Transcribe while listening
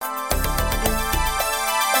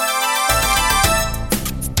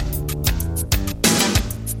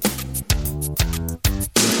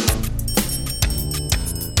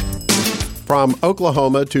From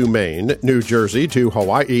Oklahoma to Maine, New Jersey to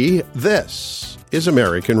Hawaii, this is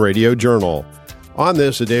American Radio Journal. On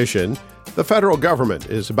this edition, the federal government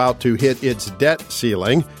is about to hit its debt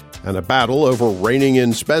ceiling, and a battle over reining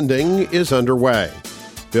in spending is underway.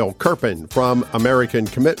 Phil Kerpen from American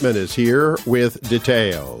Commitment is here with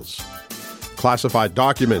details. Classified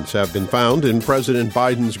documents have been found in President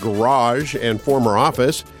Biden's garage and former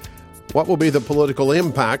office. What will be the political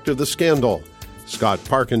impact of the scandal? Scott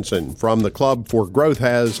Parkinson from the Club for Growth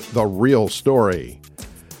has the real story.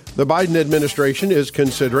 The Biden administration is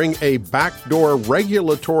considering a backdoor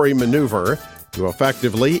regulatory maneuver to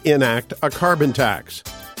effectively enact a carbon tax.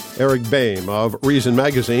 Eric Boehm of Reason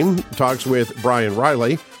Magazine talks with Brian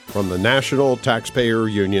Riley from the National Taxpayer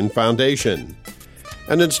Union Foundation.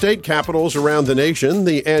 And in state capitals around the nation,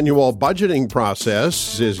 the annual budgeting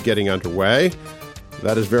process is getting underway.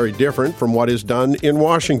 That is very different from what is done in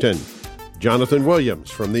Washington. Jonathan Williams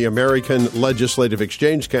from the American Legislative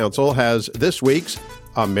Exchange Council has this week's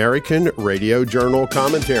American Radio Journal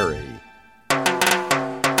commentary.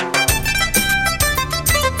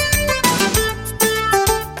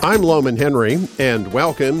 I'm Loman Henry, and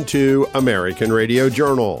welcome to American Radio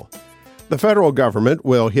Journal. The federal government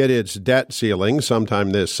will hit its debt ceiling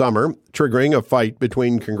sometime this summer, triggering a fight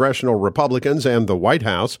between congressional Republicans and the White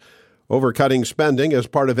House over cutting spending as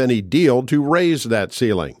part of any deal to raise that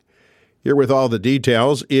ceiling. Here with all the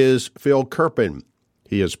details is Phil Kerpen.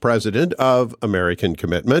 He is president of American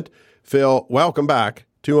Commitment. Phil, welcome back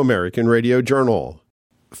to American Radio Journal.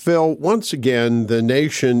 Phil, once again, the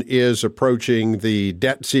nation is approaching the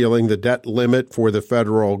debt ceiling, the debt limit for the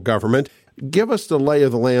federal government. Give us the lay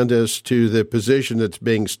of the land as to the position that's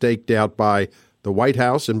being staked out by the White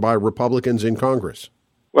House and by Republicans in Congress.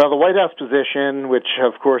 Well, the White House position, which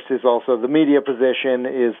of course is also the media position,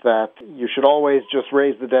 is that you should always just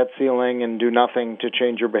raise the debt ceiling and do nothing to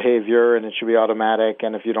change your behavior, and it should be automatic,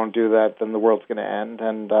 and if you don't do that, then the world's going to end.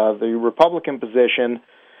 And the Republican position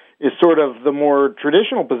is sort of the more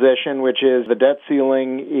traditional position, which is the debt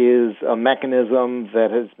ceiling is a mechanism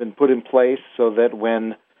that has been put in place so that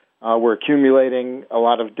when we're accumulating a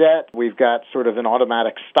lot of debt, we've got sort of an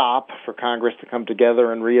automatic stop for Congress to come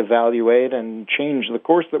together and reevaluate and change the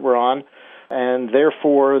course that we're on. And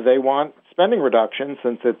therefore, they want spending reduction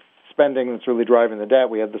since it's spending that's really driving the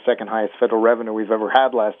debt. We had the second highest federal revenue we've ever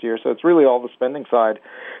had last year. So it's really all the spending side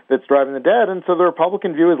that's driving the debt. And so the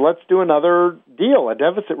Republican view is let's do another deal, a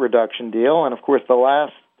deficit reduction deal. And of course, the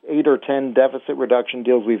last 8 or 10 deficit reduction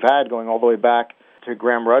deals we've had going all the way back to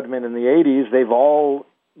Gramm-Rudman in the 80s, they've all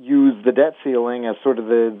use the debt ceiling as sort of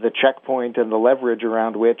the checkpoint and the leverage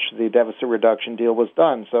around which the deficit reduction deal was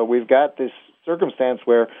done. So we've got this circumstance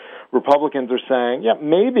where Republicans are saying, yeah,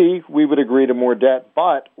 maybe we would agree to more debt,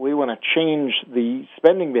 but we want to change the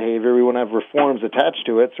spending behavior. We want to have reforms attached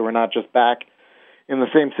to it so we're not just back in the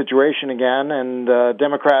same situation again. And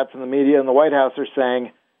Democrats and the media and the White House are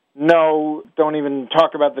saying, no, don't even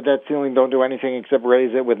talk about the debt ceiling, don't do anything except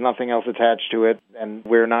raise it with nothing else attached to it, and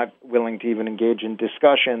we're not willing to even engage in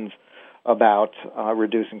discussions about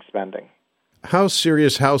reducing spending. How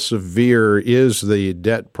serious, how severe is the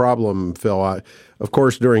debt problem, Phil? Of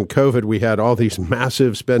course, during COVID, we had all these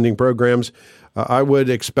massive spending programs. I would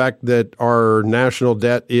expect that our national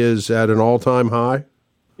debt is at an all-time high.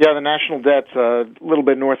 Yeah, the national debt's a little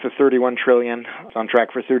bit north of $31 trillion. It's on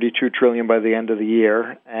track for $32 trillion by the end of the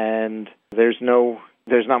year, and there's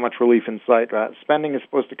not much relief in sight. Spending is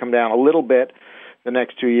supposed to come down a little bit the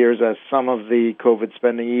next 2 years as some of the COVID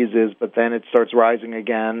spending eases, but then it starts rising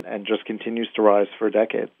again and just continues to rise for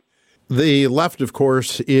decades. The left, of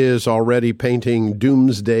course, is already painting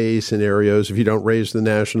doomsday scenarios. If you don't raise the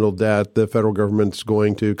national debt, the federal government's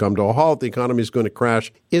going to come to a halt, the economy is going to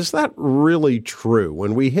crash. Is that really true?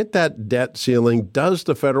 When we hit that debt ceiling, does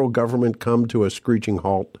the federal government come to a screeching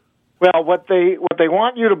halt? Well, what they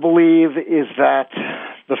want you to believe is that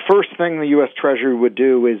the first thing the U.S. Treasury would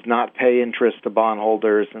do is not pay interest to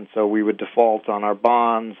bondholders, and so we would default on our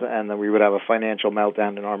bonds, and then we would have a financial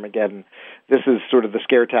meltdown in Armageddon. This is sort of the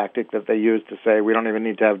scare tactic that they use to say we don't even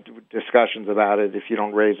need to have discussions about it. If you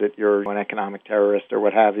don't raise it, you're an economic terrorist or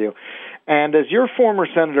what have you. And as your former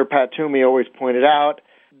Senator Pat Toomey always pointed out,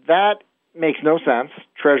 that makes no sense.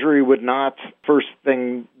 Treasury would not, first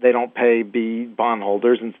thing they don't pay, be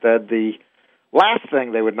bondholders. Instead, the last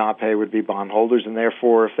thing they would not pay would be bondholders, and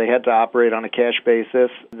therefore, if they had to operate on a cash basis,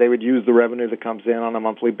 they would use the revenue that comes in on a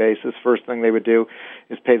monthly basis. First thing they would do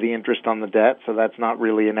is pay the interest on the debt, so that's not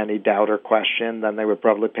really in any doubt or question. Then they would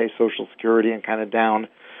probably pay Social Security and kind of down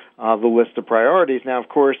the list of priorities. Now, of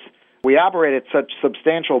course, we operate at such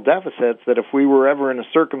substantial deficits that if we were ever in a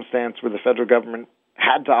circumstance where the federal government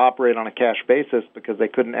had to operate on a cash basis because they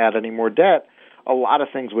couldn't add any more debt, a lot of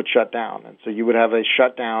things would shut down. And so you would have a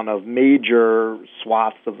shutdown of major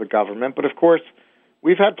swaths of the government. But, of course,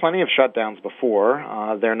 we've had plenty of shutdowns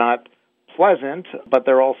before. They're not pleasant, but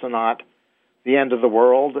they're also not the end of the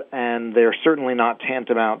world, and they're certainly not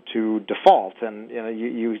tantamount to default. And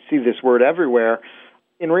you see this word everywhere.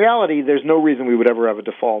 In reality, there's no reason we would ever have a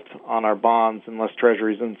default on our bonds unless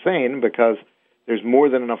Treasury's insane, because there's more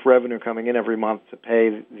than enough revenue coming in every month to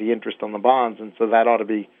pay the interest on the bonds, and so that ought to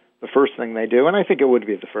be the first thing they do, and I think it would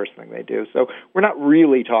be the first thing they do. So we're not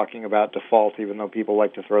really talking about default, even though people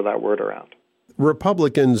like to throw that word around.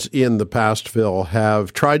 Republicans in the past, Phil,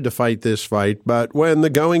 have tried to fight this fight, but when the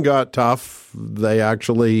going got tough, they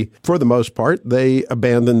actually, for the most part, they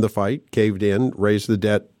abandoned the fight, caved in, raised the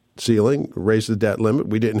debt ceiling, raised the debt limit.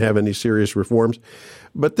 We didn't have any serious reforms.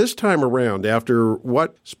 But this time around, after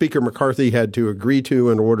what Speaker McCarthy had to agree to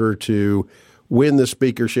in order to win the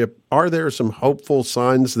speakership, are there some hopeful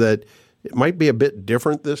signs that it might be a bit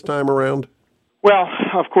different this time around? Well,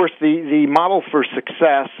 of course, the model for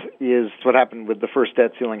success is what happened with the first debt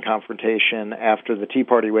ceiling confrontation after the Tea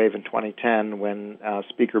Party wave in 2010, when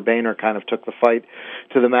Speaker Boehner kind of took the fight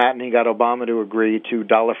to the mat, and he got Obama to agree to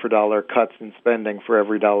dollar-for-dollar cuts in spending for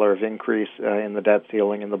every dollar of increase in the debt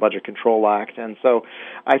ceiling in the Budget Control Act. And so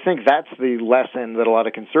I think that's the lesson that a lot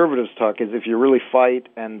of conservatives took, is if you really fight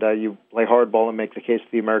and you play hardball and make the case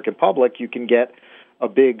to the American public, you can get a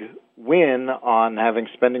big win on having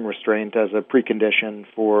spending restraint as a precondition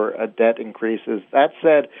for debt increases. That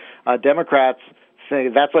said, Democrats say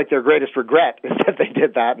that's like their greatest regret, is that they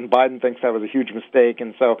did that, and Biden thinks that was a huge mistake,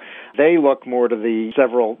 and so they look more to the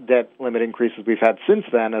several debt limit increases we've had since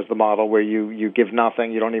then as the model, where you give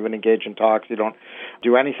nothing, you don't even engage in talks, you don't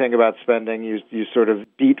do anything about spending, you sort of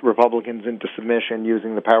beat Republicans into submission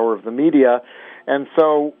using the power of the media. And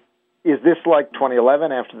so is this like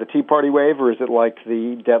 2011 after the Tea Party wave, or is it like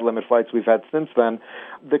the debt limit fights we've had since then?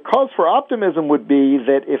 The cause for optimism would be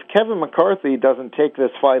that if Kevin McCarthy doesn't take this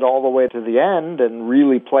fight all the way to the end and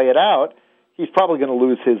really play it out, he's probably going to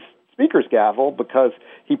lose his speaker's gavel, because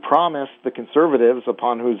he promised the conservatives,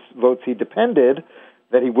 upon whose votes he depended,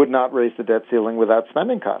 that he would not raise the debt ceiling without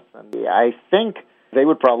spending cuts. And I think they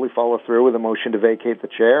would probably follow through with a motion to vacate the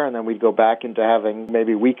chair, and then we'd go back into having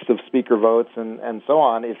maybe weeks of speaker votes and so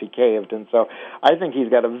on if he caved. And so I think he's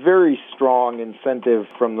got a very strong incentive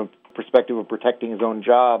from the perspective of protecting his own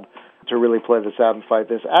job to really play this out and fight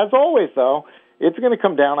this. As always, though, it's going to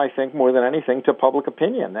come down, I think, more than anything, to public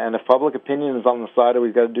opinion. And if public opinion is on the side of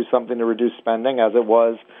we've got to do something to reduce spending, as it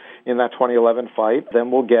was in that 2011 fight, then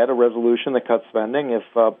we'll get a resolution that cuts spending. If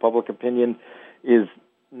public opinion is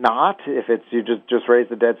not, if it's you just raise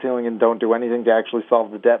the debt ceiling and don't do anything to actually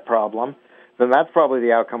solve the debt problem, then that's probably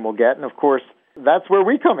the outcome we'll get. And, of course, that's where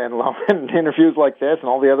we come in, in interviews like this and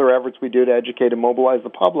all the other efforts we do to educate and mobilize the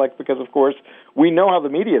public, because, of course, we know how the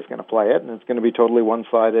media is going to play it, and it's going to be totally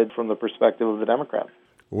one-sided from the perspective of the Democrats.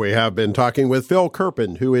 We have been talking with Phil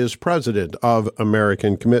Kerpen, who is president of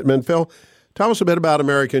American Commitment. Phil, tell us a bit about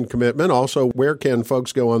American Commitment. Also, where can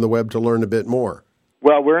folks go on the web to learn a bit more?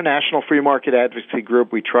 Well, we're a national free market advocacy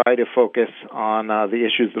group. We try to focus on the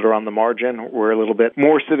issues that are on the margin, where a little bit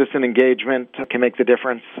more citizen engagement can make the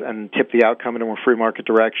difference and tip the outcome in a more free market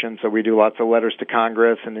direction. So we do lots of letters to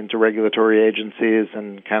Congress and into regulatory agencies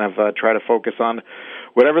and kind of try to focus on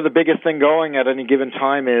whatever the biggest thing going at any given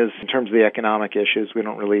time is in terms of the economic issues. We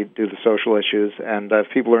don't really do the social issues. And if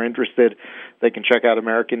people are interested, they can check out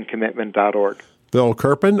AmericanCommitment.org. Phil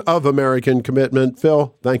Kerpen of American Commitment.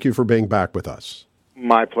 Phil, thank you for being back with us.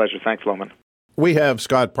 My pleasure. Thanks, Loman. We have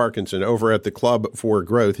Scott Parkinson over at the Club for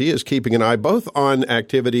Growth. He is keeping an eye both on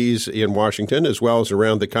activities in Washington as well as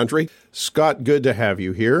around the country. Scott, good to have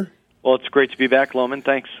you here. Well, it's great to be back, Loman.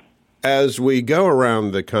 Thanks. As we go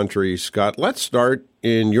around the country, Scott, let's start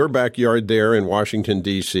in your backyard there in Washington,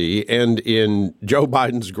 D.C., and in Joe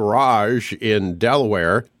Biden's garage in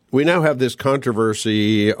Delaware. We now have this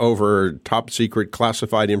controversy over top-secret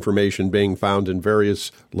classified information being found in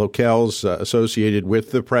various locales associated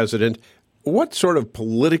with the president. What sort of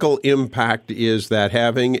political impact is that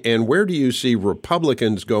having, and where do you see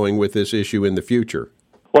Republicans going with this issue in the future?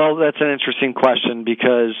 Well, that's an interesting question,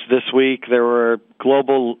 because this week there were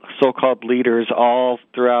global so-called leaders all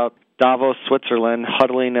throughout Davos, Switzerland,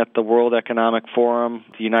 huddling at the World Economic Forum.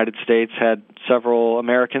 The United States had several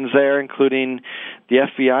Americans there, including the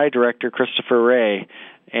FBI Director, Christopher Wray.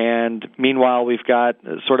 And meanwhile, we've got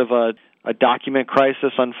sort of a document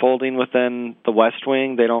crisis unfolding within the West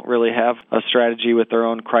Wing. They don't really have a strategy with their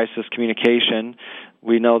own crisis communication.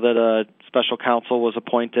 We know that a special counsel was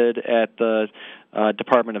appointed at the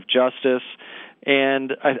Department of Justice.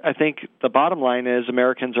 And I think the bottom line is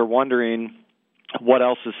Americans are wondering what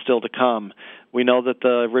else is still to come. We know that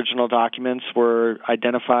the original documents were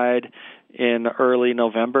identified in early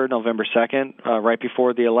November 2nd, right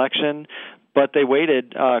before the election, but they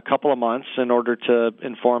waited a couple of months in order to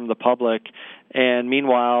inform the public. And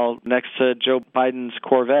meanwhile, next to Joe Biden's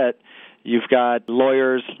Corvette, you've got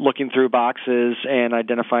lawyers looking through boxes and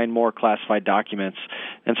identifying more classified documents.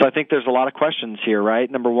 And so I think there's a lot of questions here, right?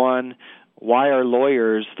 Number one, why are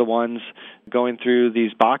lawyers the ones going through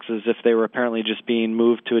these boxes if they were apparently just being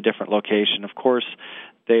moved to a different location? Of course,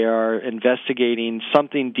 they are investigating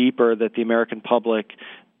something deeper that the American public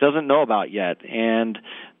doesn't know about yet. And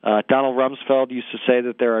Donald Rumsfeld used to say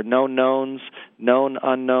that there are known knowns, known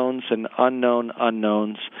unknowns, and unknown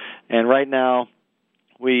unknowns. And right now,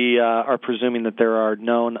 we are presuming that there are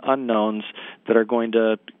known unknowns that are going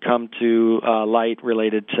to come to light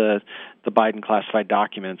related to the Biden classified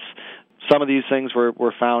documents. Some of these things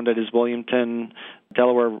were found at his Williamton,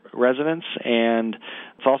 Delaware residence, and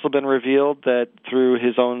it's also been revealed that through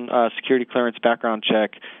his own security clearance background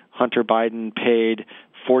check, Hunter Biden paid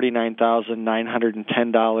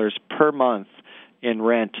 $49,910 per month in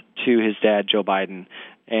rent to his dad, Joe Biden.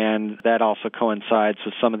 And that also coincides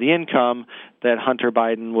with some of the income that Hunter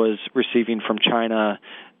Biden was receiving from China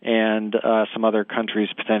and some other countries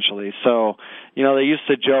potentially. So, they used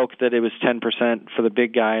to joke that it was 10% for the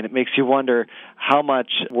big guy, and it makes you wonder how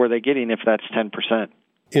much were they getting if that's 10%.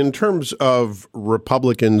 In terms of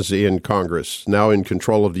Republicans in Congress, now in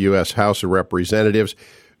control of the U.S. House of Representatives,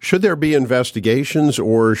 should there be investigations,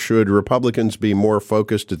 or should Republicans be more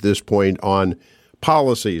focused at this point on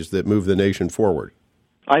policies that move the nation forward?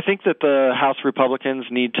 I think that the House Republicans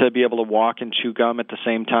need to be able to walk and chew gum at the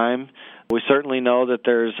same time. We certainly know that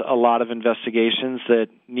there's a lot of investigations that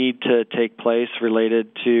need to take place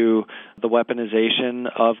related to the weaponization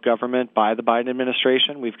of government by the Biden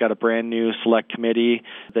administration. We've got a brand new select committee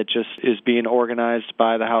that just is being organized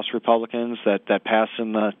by the House Republicans that passed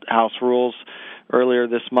in the House rules earlier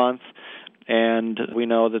this month. And we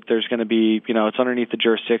know that there's going to be, it's underneath the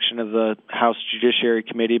jurisdiction of the House Judiciary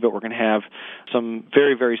Committee, but we're going to have some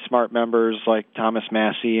very, very smart members like Thomas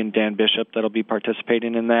Massie and Dan Bishop that'll be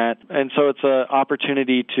participating in that. And so it's an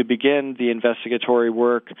opportunity to begin the investigatory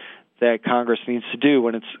work that Congress needs to do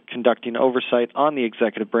when it's conducting oversight on the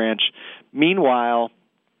executive branch. Meanwhile,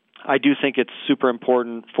 I do think it's super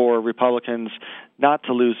important for Republicans not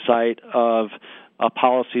to lose sight of a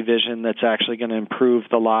policy vision that's actually going to improve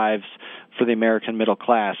the lives for the American middle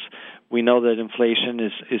class. We know that inflation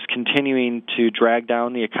is continuing to drag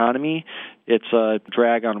down the economy. It's a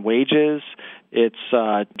drag on wages. It's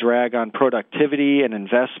a drag on productivity and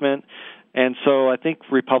investment. And so I think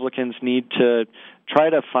Republicans need to try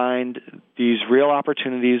to find these real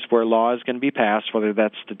opportunities where law is going to be passed, whether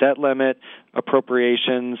that's the debt limit,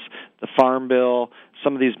 appropriations, the Farm Bill,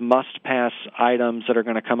 some of these must-pass items that are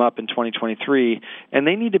going to come up in 2023, and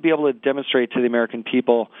they need to be able to demonstrate to the American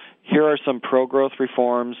people, here are some pro-growth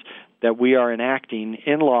reforms that we are enacting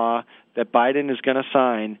in law that Biden is going to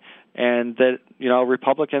sign and that,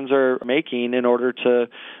 Republicans are making in order to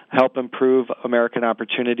help improve American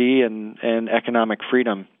opportunity and economic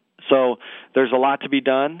freedom. So there's a lot to be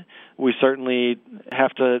done. We certainly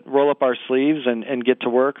have to roll up our sleeves and get to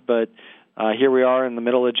work, but here we are in the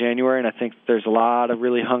middle of January, and I think there's a lot of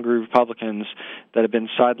really hungry Republicans that have been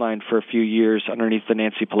sidelined for a few years underneath the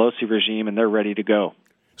Nancy Pelosi regime, and they're ready to go.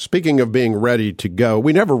 Speaking of being ready to go,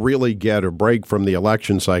 we never really get a break from the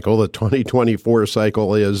election cycle. The 2024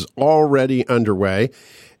 cycle is already underway,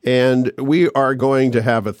 and we are going to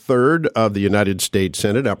have a third of the United States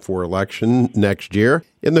Senate up for election next year.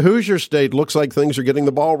 In the Hoosier State, looks like things are getting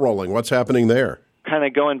the ball rolling. What's happening there? Kind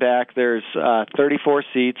of going back, there's 34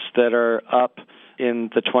 seats that are up in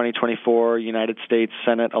the 2024 United States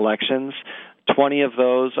Senate elections. 20 of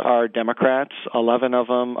those are Democrats, 11 of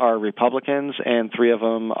them are Republicans, and 3 of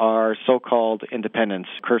them are so-called independents.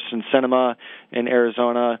 Kyrsten Sinema in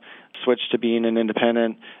Arizona switched to being an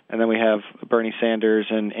independent, and then we have Bernie Sanders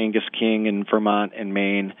and Angus King in Vermont and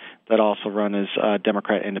Maine that also run as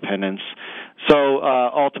Democrat independents. So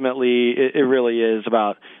ultimately, it really is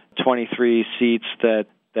about 23 seats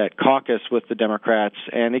that caucus with the Democrats,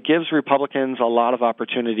 and it gives Republicans a lot of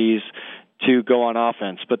opportunities to go on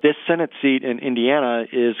offense. But this Senate seat in Indiana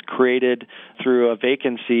is created through a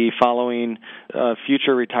vacancy following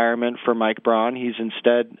future retirement for Mike Braun. He's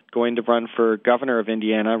instead going to run for governor of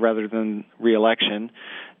Indiana rather than re-election.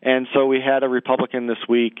 And so we had a Republican this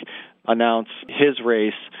week announce his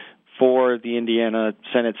race for the Indiana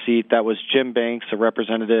Senate seat. That was Jim Banks, a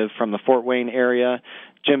representative from the Fort Wayne area.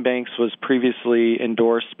 Jim Banks was previously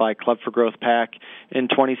endorsed by Club for Growth PAC in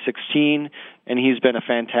 2016, and he's been a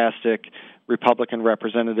fantastic Republican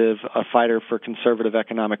representative, a fighter for conservative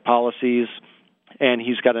economic policies, and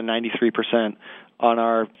he's got a 93% on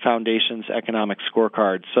our foundation's economic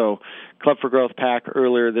scorecard. So Club for Growth PAC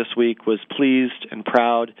earlier this week was pleased and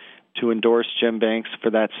proud to endorse Jim Banks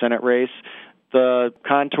for that Senate race. The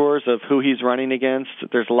contours of who he's running against,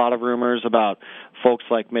 there's a lot of rumors about folks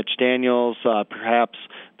like Mitch Daniels, perhaps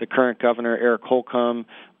the current governor, Eric Holcomb.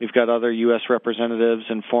 We've got other U.S. representatives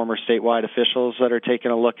and former statewide officials that are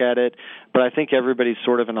taking a look at it. But I think everybody's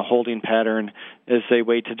sort of in a holding pattern as they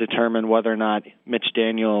wait to determine whether or not Mitch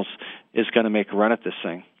Daniels is going to make a run at this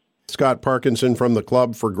thing. Scott Parkinson from the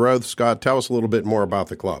Club for Growth. Scott, tell us a little bit more about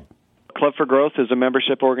the club. Club for Growth is a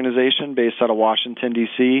membership organization based out of Washington,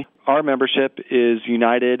 D.C. Our membership is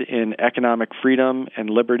united in economic freedom and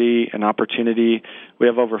liberty and opportunity. We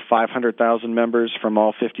have over 500,000 members from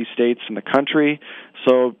all 50 states in the country.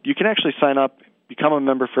 So you can actually sign up, become a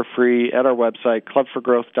member for free at our website,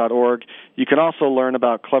 clubforgrowth.org. You can also learn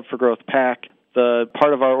about Club for Growth PAC, the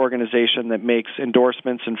part of our organization that makes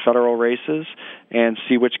endorsements in federal races, and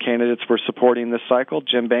see which candidates we're supporting this cycle.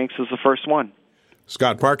 Jim Banks is the first one.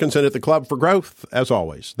 Scott Parkinson at the Club for Growth, as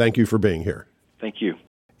always. Thank you for being here. Thank you.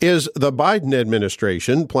 Is the Biden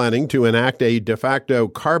administration planning to enact a de facto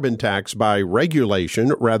carbon tax by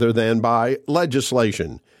regulation rather than by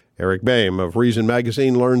legislation? Eric Boehm of Reason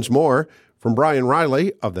Magazine learns more from Brian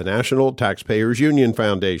Riley of the National Taxpayers Union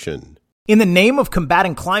Foundation. In the name of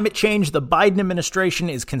combating climate change, the Biden administration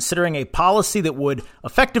is considering a policy that would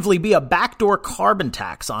effectively be a backdoor carbon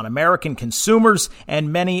tax on American consumers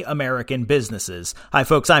and many American businesses. Hi,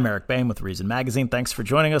 folks. I'm Eric Boehm with Reason Magazine. Thanks for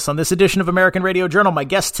joining us on this edition of American Radio Journal. My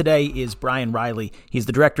guest today is Brian Riley. He's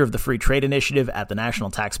the director of the Free Trade Initiative at the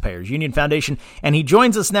National Taxpayers Union Foundation, and he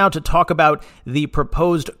joins us now to talk about the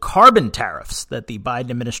proposed carbon tariffs that the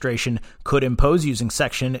Biden administration could impose using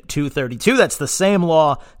Section 232. That's the same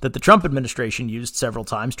law that the Trump administration used several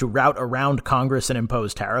times to route around Congress and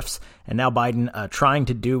impose tariffs, and now Biden trying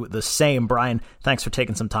to do the same. Brian, thanks for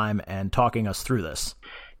taking some time and talking us through this.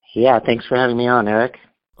 Yeah, thanks for having me on, Eric.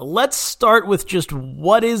 Let's start with just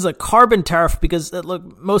what is a carbon tariff, because look,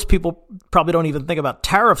 most people probably don't even think about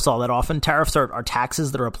tariffs all that often. Tariffs are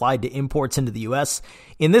taxes that are applied to imports into the U.S.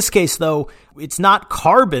 In this case, though, it's not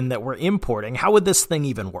carbon that we're importing. How would this thing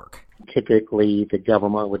even work? Typically, the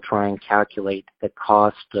government would try and calculate the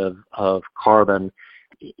cost of carbon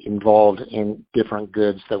involved in different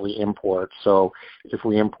goods that we import. So if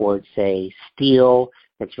we import, say, steel,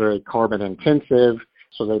 it's very carbon intensive,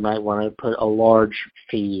 so they might want to put a large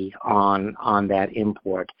fee on that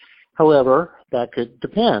import. However, that could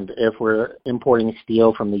depend. If we're importing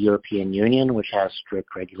steel from the European Union, which has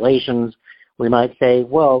strict regulations, we might say,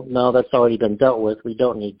 well, no, that's already been dealt with. We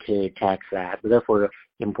don't need to tax that. But if we're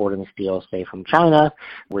importing steel, say, from China,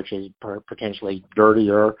 which is potentially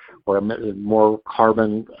dirtier or more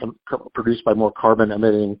carbon, produced by more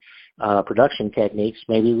carbon-emitting production techniques,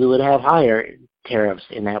 maybe we would have higher tariffs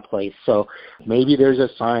in that place. So maybe there's a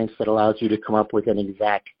science that allows you to come up with an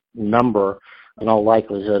exact number. In all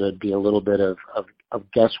likelihood, it'd be a little bit of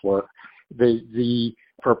guesswork. The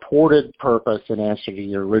purported purpose, in answer to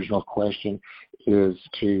your original question, is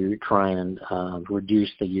to try and reduce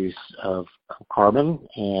the use of carbon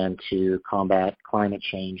and to combat climate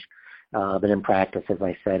change. But in practice, as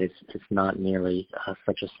I said, it's not nearly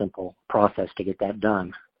such a simple process to get that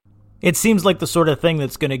done. It seems like the sort of thing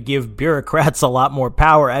that's going to give bureaucrats a lot more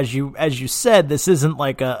power. As you said, this isn't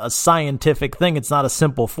like a scientific thing. It's not a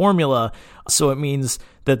simple formula. So it means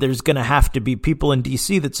that there's going to have to be people in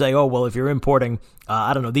D.C. that say, oh, well, if you're importing,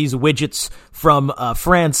 these widgets from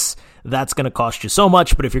France, that's going to cost you so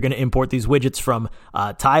much. But if you're going to import these widgets from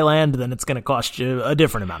Thailand, then it's going to cost you a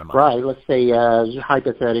different amount of money. Right. Let's say,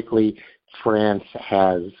 hypothetically, France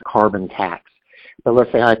has carbon tax. But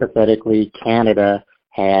let's say, hypothetically, Canada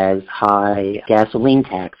has high gasoline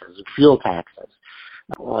taxes, fuel taxes.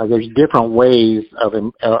 There's different ways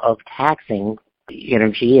of taxing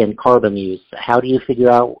energy and carbon use. How do you figure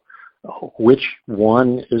out which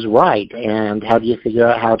one is right, and how do you figure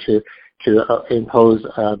out how to impose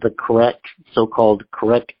the correct, so-called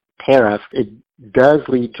correct tariff? It does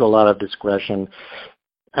lead to a lot of discretion,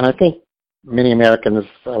 and I think many Americans,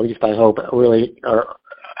 at least I hope, really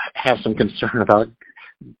have some concern about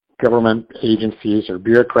government agencies or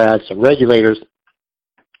bureaucrats or regulators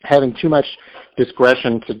having too much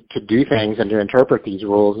discretion to do things and to interpret these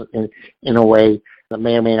rules in a way that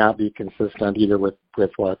may or may not be consistent either with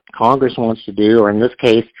what Congress wants to do, or in this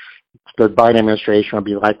case, the Biden administration would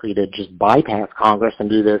be likely to just bypass Congress and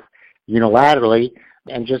do this unilaterally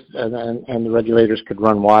and the regulators could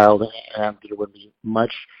run wild, and there would be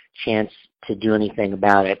much chance to do anything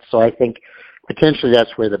about it. So I think potentially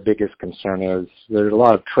that's where the biggest concern is. There's a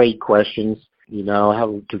lot of trade questions.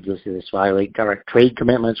 How does this violate direct trade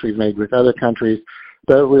commitments we've made with other countries?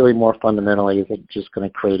 But really, more fundamentally, is it just going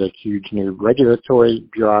to create a huge new regulatory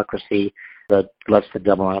bureaucracy that lets the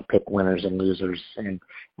government pick winners and losers? And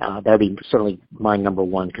that would be certainly my number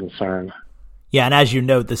one concern. Yeah, and as you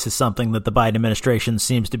note, this is something that the Biden administration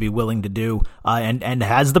seems to be willing to do and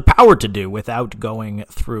has the power to do without going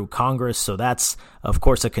through Congress. So that's, of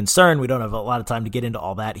course, a concern. We don't have a lot of time to get into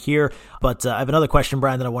all that here. But I have another question,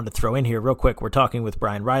 Brian, that I wanted to throw in here real quick. We're talking with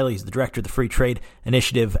Brian Riley. He's the director of the Free Trade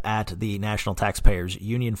Initiative at the National Taxpayers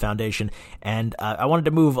Union Foundation. And I wanted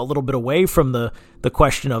to move a little bit away from the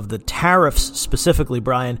question of the tariffs specifically,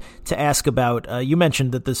 Brian, to ask about, you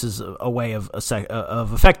mentioned that this is a way of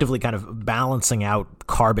effectively kind of balancing out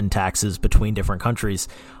carbon taxes between different countries.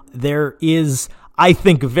 There is, I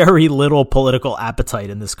think, very little political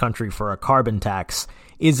appetite in this country for a carbon tax.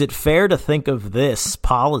 Is it fair to think of this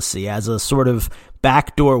policy as a sort of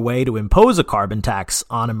backdoor way to impose a carbon tax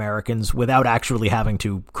on Americans without actually having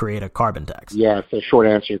to create a carbon tax? Yes, the short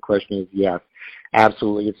answer to your question is yes,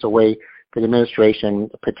 absolutely. It's a way for the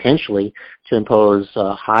administration potentially to impose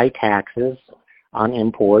high taxes on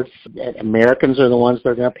imports. Americans are the ones that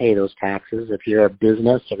are going to pay those taxes. If you're a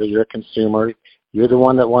business or you're a consumer, you're the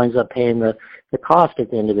one that winds up paying the cost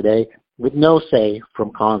at the end of the day, with no say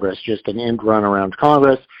from Congress, just an end run around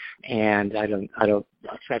Congress. And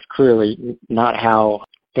that's clearly not how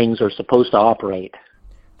things are supposed to operate.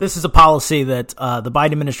 This is a policy that the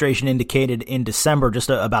Biden administration indicated in December, just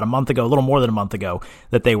about a month ago, a little more than a month ago,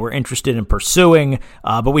 that they were interested in pursuing.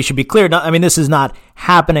 But we should be clear, this is not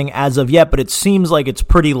happening as of yet, but it seems like it's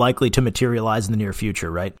pretty likely to materialize in the near future,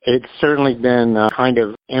 right? It's certainly been kind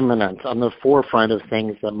of imminent, on the forefront of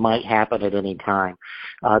things that might happen at any time.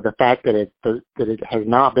 The fact that it has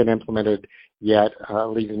not been implemented yet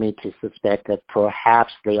leads me to suspect that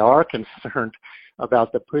perhaps they are concerned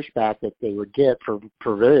about the pushback that they would get for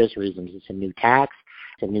various reasons. It's a new tax.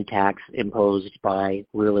 It's a new tax imposed by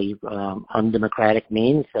really undemocratic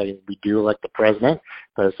means. So we do elect the president,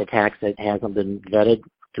 but it's a tax that hasn't been vetted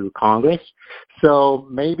through Congress. So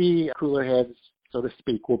maybe cooler heads, so to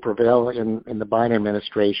speak, will prevail in the Biden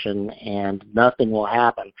administration, and nothing will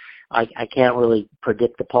happen. I can't really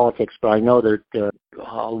predict the politics, but I know there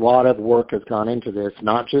a lot of work has gone into this,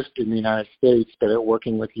 not just in the United States, but at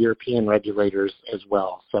working with European regulators as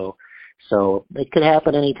well. So it could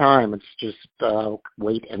happen any time. It's just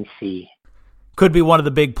wait and see. Could be one of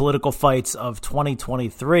the big political fights of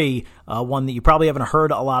 2023, one that you probably haven't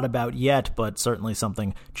heard a lot about yet, but certainly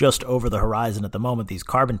something just over the horizon at the moment, these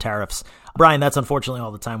carbon tariffs. Brian, that's unfortunately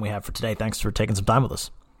all the time we have for today. Thanks for taking some time with us.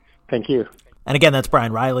 Thank you. And again, that's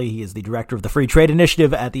Brian Riley. He is the director of the Free Trade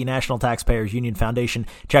Initiative at the National Taxpayers Union Foundation.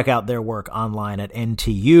 Check out their work online at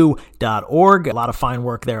ntu.org. A lot of fine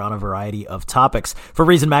work there on a variety of topics. For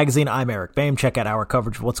Reason Magazine, I'm Eric Boehm. Check out our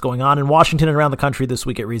coverage of what's going on in Washington and around the country this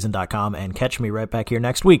week at Reason.com, and catch me right back here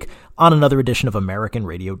next week on another edition of American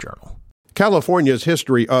Radio Journal. California's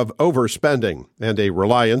history of overspending and a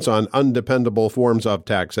reliance on undependable forms of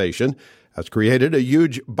taxation has created a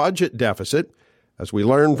huge budget deficit, as we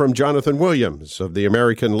learn from Jonathan Williams of the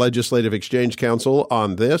American Legislative Exchange Council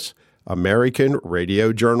on this American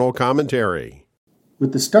Radio Journal commentary.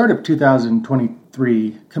 With the start of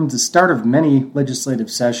 2023 comes the start of many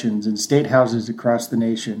legislative sessions in state houses across the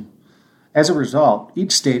nation. As a result,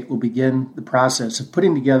 each state will begin the process of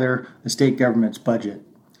putting together the state government's budget.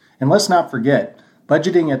 And let's not forget,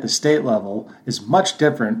 budgeting at the state level is much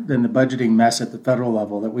different than the budgeting mess at the federal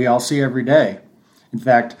level that we all see every day. In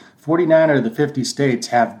fact, 49 out of the 50 states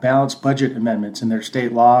have balanced budget amendments in their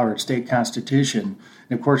state law or state constitution.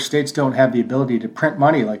 And of course, states don't have the ability to print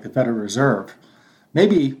money like the Federal Reserve.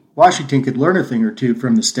 Maybe Washington could learn a thing or two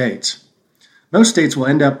from the states. Most states will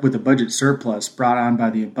end up with a budget surplus brought on by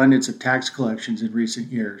the abundance of tax collections in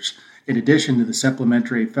recent years, in addition to the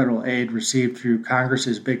supplementary federal aid received through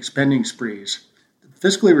Congress's big spending sprees.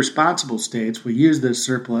 Fiscally responsible states will use this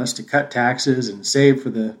surplus to cut taxes and save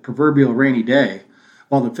for the proverbial rainy day,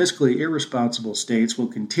 while the fiscally irresponsible states will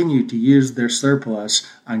continue to use their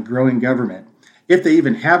surplus on growing government, if they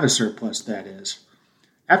even have a surplus, that is.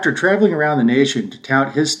 After traveling around the nation to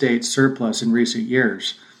tout his state's surplus in recent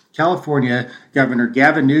years, California Governor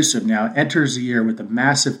Gavin Newsom now enters the year with a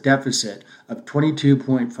massive deficit of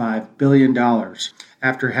 $22.5 billion,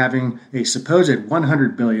 after having a supposed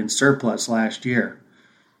 $100 billion surplus last year.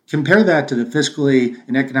 Compare that to the fiscally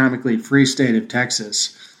and economically free state of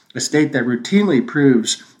Texas, a state that routinely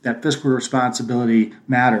proves that fiscal responsibility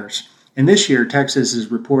matters, And this year, Texas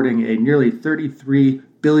is reporting a nearly $33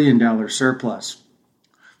 billion surplus.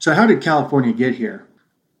 So how did California get here?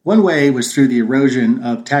 One way was through the erosion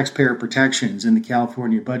of taxpayer protections in the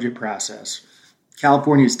California budget process.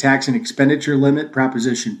 California's tax and expenditure limit,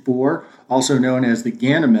 Proposition 4, also known as the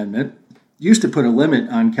Gann Amendment, used to put a limit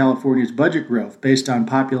on California's budget growth based on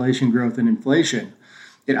population growth and inflation.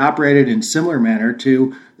 It operated in similar manner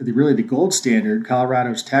to the gold standard,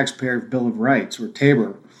 Colorado's Taxpayer Bill of Rights, or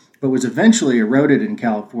TABOR, but was eventually eroded in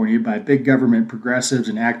California by big government progressives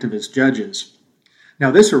and activist judges.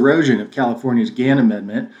 Now, this erosion of California's Gann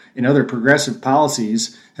Amendment and other progressive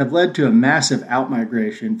policies have led to a massive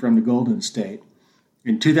outmigration from the Golden State.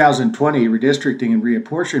 In 2020 redistricting and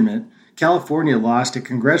reapportionment, California lost a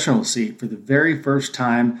congressional seat for the very first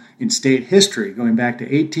time in state history, going back to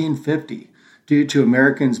 1850, due to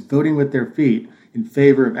Americans voting with their feet in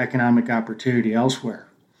favor of economic opportunity elsewhere.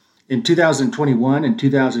 In 2021 and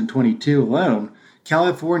 2022 alone,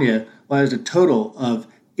 California lost a total of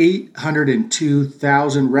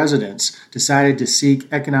 802,000 residents decided to seek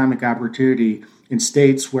economic opportunity in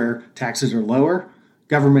states where taxes are lower,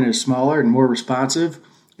 government is smaller and more responsive,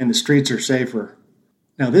 and the streets are safer.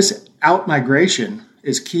 Now, this outmigration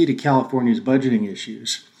is key to California's budgeting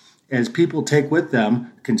issues, as people take with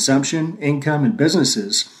them consumption, income, and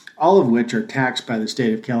businesses, all of which are taxed by the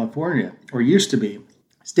state of California, or used to be.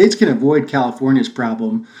 States can avoid California's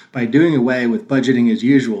problem by doing away with budgeting as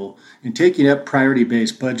usual and taking up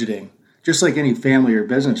priority-based budgeting, just like any family or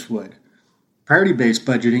business would. Priority-based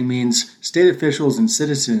budgeting means state officials and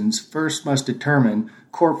citizens first must determine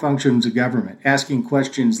core functions of government, asking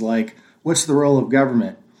questions like, what's the role of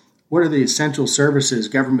government? What are the essential services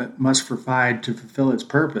government must provide to fulfill its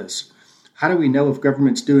purpose? How do we know if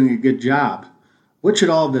government's doing a good job? What should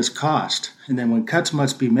all of this cost? And then when cuts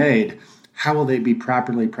must be made, how will they be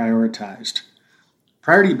properly prioritized?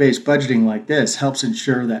 Priority-based budgeting like this helps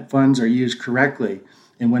ensure that funds are used correctly,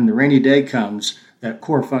 and when the rainy day comes, that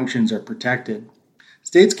core functions are protected.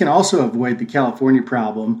 States can also avoid the California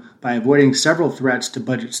problem by avoiding several threats to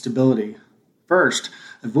budget stability. First,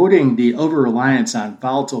 avoiding the over-reliance on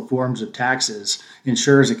volatile forms of taxes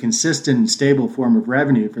ensures a consistent and stable form of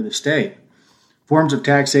revenue for the state. Forms of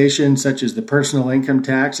taxation such as the personal income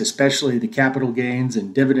tax, especially the capital gains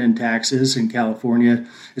and dividend taxes in California,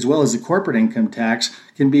 as well as the corporate income tax,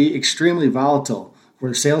 can be extremely volatile,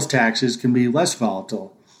 where sales taxes can be less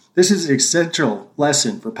volatile. This is an essential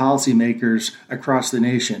lesson for policymakers across the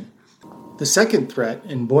nation. The second threat,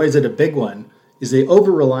 and boy is it a big one, is the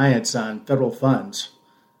over-reliance on federal funds.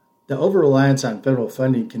 The over-reliance on federal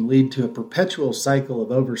funding can lead to a perpetual cycle of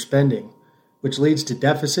overspending, which leads to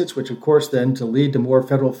deficits, which of course then to lead to more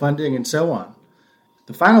federal funding and so on.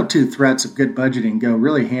 The final two threats of good budgeting go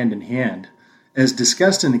really hand in hand. As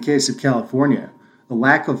discussed in the case of California, the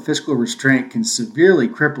lack of fiscal restraint can severely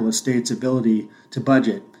cripple a state's ability to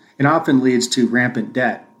budget and often leads to rampant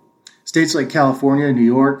debt. States like California, New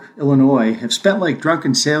York, Illinois have spent like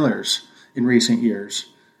drunken sailors in recent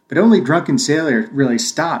years, but only drunken sailor really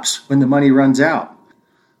stops when the money runs out.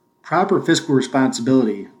 Proper fiscal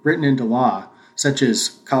responsibility written into law, such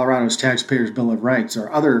as Colorado's Taxpayers Bill of Rights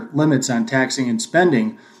or other limits on taxing and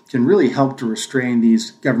spending, can really help to restrain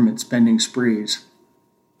these government spending sprees.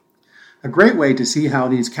 A great way to see how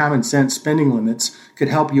these common sense spending limits could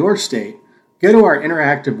help your state, go to our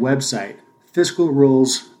interactive website,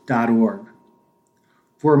 fiscalrules.org.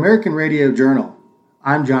 For American Radio Journal,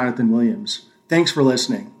 I'm Jonathan Williams. Thanks for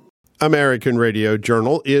listening. American Radio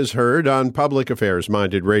Journal is heard on public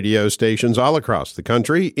affairs-minded radio stations all across the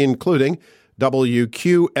country, including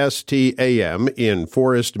WQST-AM in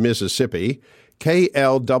Forest, Mississippi,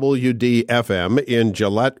 KLWD-FM in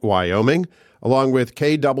Gillette, Wyoming, along with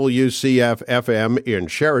KWCF-FM in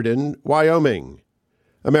Sheridan, Wyoming.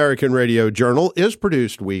 American Radio Journal is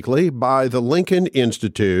produced weekly by the Lincoln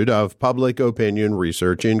Institute of Public Opinion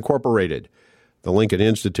Research, Incorporated. The Lincoln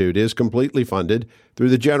Institute is completely funded through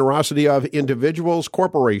the generosity of individuals,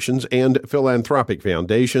 corporations, and philanthropic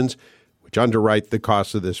foundations, which underwrite the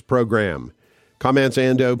costs of this program. Comments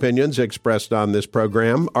and opinions expressed on this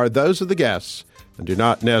program are those of the guests and do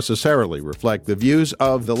not necessarily reflect the views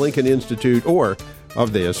of the Lincoln Institute or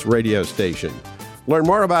of this radio station. Learn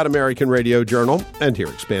more about American Radio Journal and hear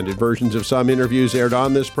expanded versions of some interviews aired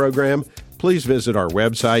on this program. Please visit our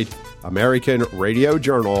website,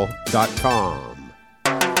 AmericanRadioJournal.com.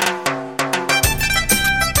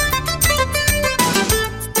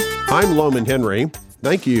 I'm Loman Henry.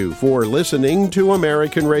 Thank you for listening to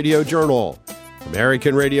American Radio Journal.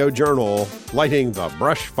 American Radio Journal, lighting the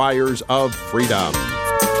brush fires of freedom.